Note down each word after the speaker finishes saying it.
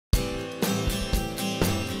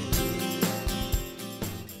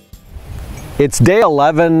It's day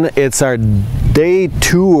 11. It's our day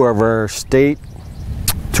 2 of our state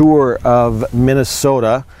tour of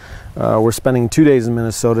Minnesota. We're spending 2 days in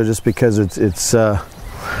Minnesota just because we just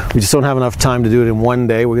don't have enough time to do it in one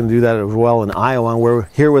day. We're going to do that as well in Iowa. We're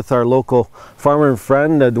here with our local farmer and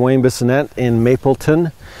friend, Duane Bissonette in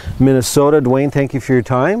Mapleton, Minnesota. Duane, thank you for your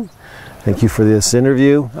time. Thank you for this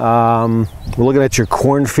interview. We're looking at your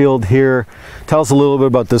cornfield here. Tell us a little bit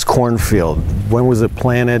about this cornfield. When was it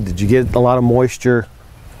planted? Did you get a lot of moisture?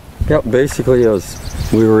 Yep, basically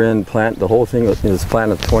the whole thing was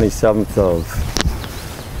planted the 27th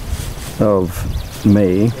of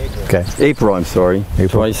May. Okay. April, I'm sorry.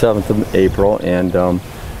 April. 27th of April, and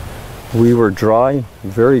we were dry,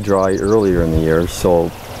 very dry earlier in the year,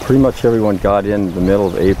 so pretty much everyone got in the middle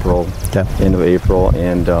of April, end of April,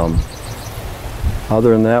 and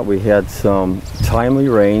other than that, we had some timely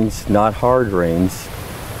rains, not hard rains,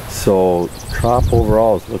 so crop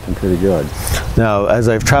overall is looking pretty good. Now, as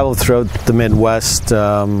I've traveled throughout the Midwest,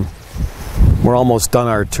 we're almost done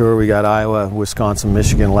our tour. We got Iowa, Wisconsin,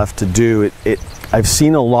 Michigan left to do. I've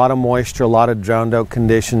seen a lot of moisture, a lot of drowned out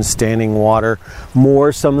conditions, standing water,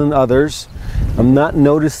 more some than others. I'm not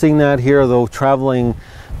noticing that here, though. Traveling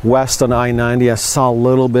west on I-90, I saw a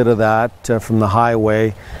little bit of that from the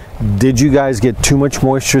highway. Did you guys get too much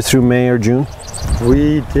moisture through May or June?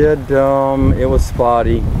 We did. It was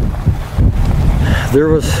spotty.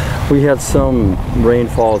 We had some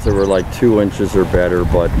rainfalls that were like 2 inches or better,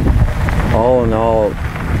 but all in all,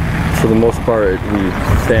 for the most part, we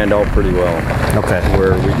fanned out pretty well. Okay.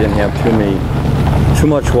 Where we didn't have too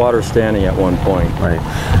much water standing at one point. Right.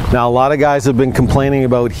 Now, a lot of guys have been complaining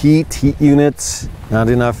about heat units, not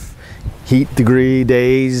enough heat degree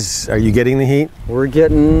days. Are you getting the heat? We're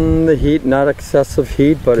getting the heat, not excessive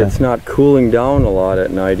heat, but it's not cooling down a lot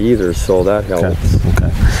at night either, so that helps. Okay.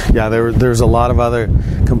 Yeah, there's a lot of other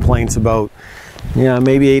complaints about,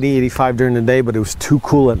 maybe 80, 85 during the day, but it was too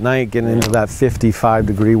cool at night getting into that 55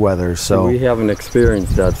 degree weather. So we haven't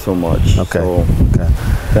experienced that so much. Okay. So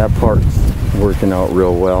that part's working out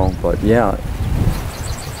real well, but yeah,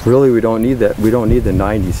 really we don't need that. We don't need the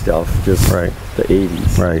 90 stuff, just the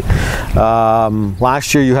 80s. Right.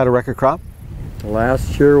 Last year you had a record crop?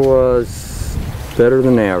 Last year was better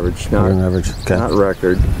than average. Not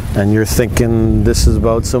record. And you're thinking this is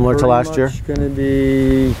about similar to last year? It's going to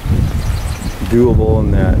be doable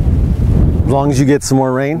in that. As long as you get some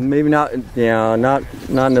more rain? Maybe not. Yeah, not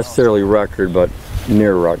necessarily record, but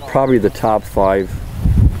near record. Probably the top 5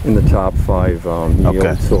 in the top 5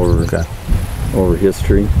 yields over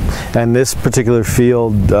history. And this particular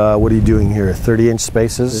field, what are you doing here? 30-inch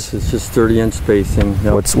spaces? This is just 30-inch spacing.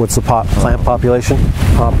 Yep. What's the plant population?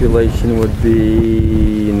 Population would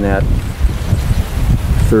be in that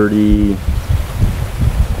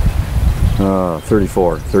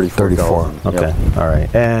 34,000. Okay. Yep. All right.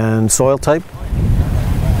 And soil type?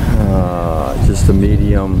 Just a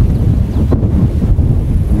medium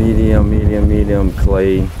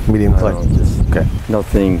clay. Medium clay.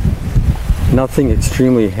 Nothing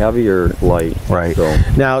extremely heavy or light. Right. So.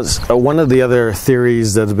 Now, one of the other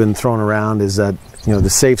theories that have been thrown around is that, to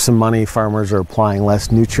save some money, farmers are applying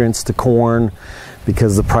less nutrients to corn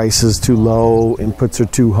because the price is too low, inputs are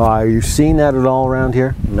too high. Are you seeing that at all around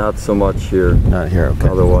here? Not so much here. Not here, okay.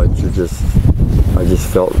 Otherwise, I just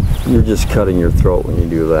felt you're just cutting your throat when you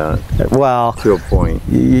do that. Well, to a point.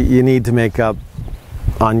 You need to make up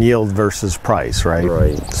on yield versus price, right?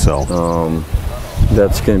 Right. So.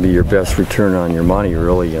 That's going to be your best return on your money,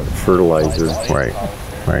 really, on fertilizer. Right.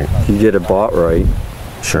 If you get it bought right.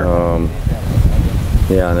 Sure.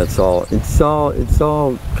 And it's all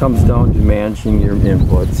comes down to managing your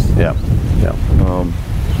inputs. Yeah.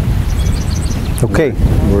 Okay.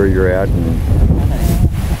 Where you're at, and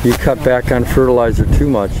you cut back on fertilizer too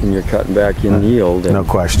much, and you're cutting back in yield. No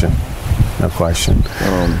question.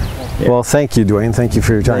 Well, thank you, Duane. Thank you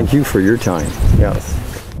for your time. Thank you for your time. Yes.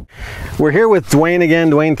 We're here with Duane again.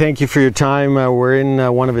 Duane, thank you for your time. We're in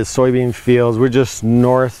one of his soybean fields. We're just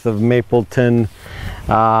north of Mapleton.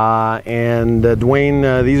 Duane,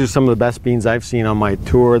 these are some of the best beans I've seen on my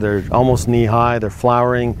tour. They're almost knee-high. They're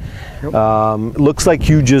flowering. Yep. Looks like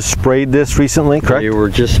you just sprayed this recently, correct? They were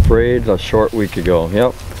just sprayed a short week ago.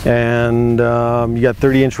 Yep. And you got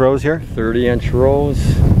 30-inch rows here? 30-inch rows.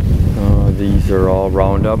 These are all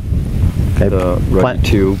Roundup. Okay.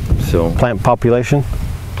 Plant population?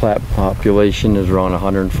 Plant population is around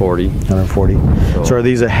 140. 140. So are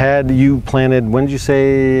these ahead? You planted, when did you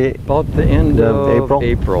say? About the end of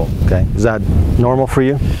April. Okay. Is that normal for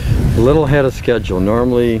you? A little ahead of schedule.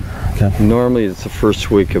 Normally Okay. Normally it's the first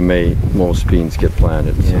week of May most beans get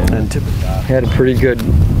planted. So. And had a pretty good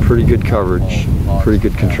coverage, pretty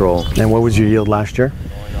good control. And what was your yield last year?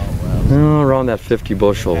 Around that 50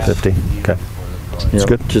 bushels. 50. Okay. That's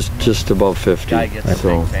good. Just above 50.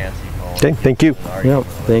 So. Okay. Thank you. Yeah.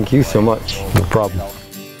 Thank you so much. No problem.